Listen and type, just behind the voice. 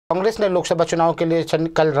कांग्रेस ने लोकसभा चुनाव के लिए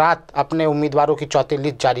कल रात अपने उम्मीदवारों की चौथी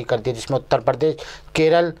लिस्ट जारी कर दी, जिसमें उत्तर प्रदेश,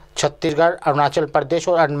 केरल, छत्तीसगढ़, अरुणाचल प्रदेश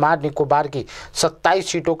और अंडमान निकोबार की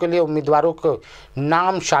 27 सीटों के लिए उम्मीदवारों के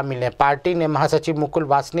नाम शामिल हैं। पार्टी ने महासचिव मुकुल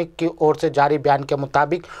वासनिक की ओर से जारी बयान के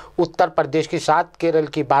मुताबिक उत्तर प्रदेश की 7, केरल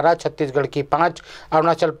की 12, छत्तीसगढ़ की 5,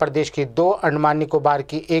 अरुणाचल प्रदेश की 2, अंडमान निकोबार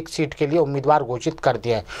की 1 सीट के लिए उम्मीदवार घोषित कर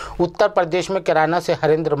दिए हैं। उत्तर प्रदेश में कैराना से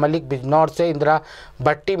हरेंद्र मलिक, बिजनौर से इंदिरा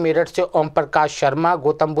भट्टी, मेरठ से ओम प्रकाश शर्मा,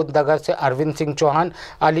 गौतम बुद्ध नगर से अरविंद सिंह चौहान,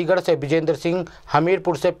 अलीगढ़ से विजेंद्र सिंह,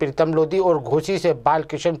 हमीरपुर से प्रीतम लोधी और घोसी से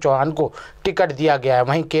बालकृष्ण चौहान को टिकट दिया गया है।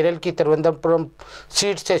 वहीं केरल की तिरुवनंतपुरम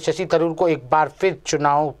सीट से शशि थरूर को एक बार फिर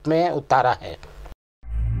चुनाव में उतारा है।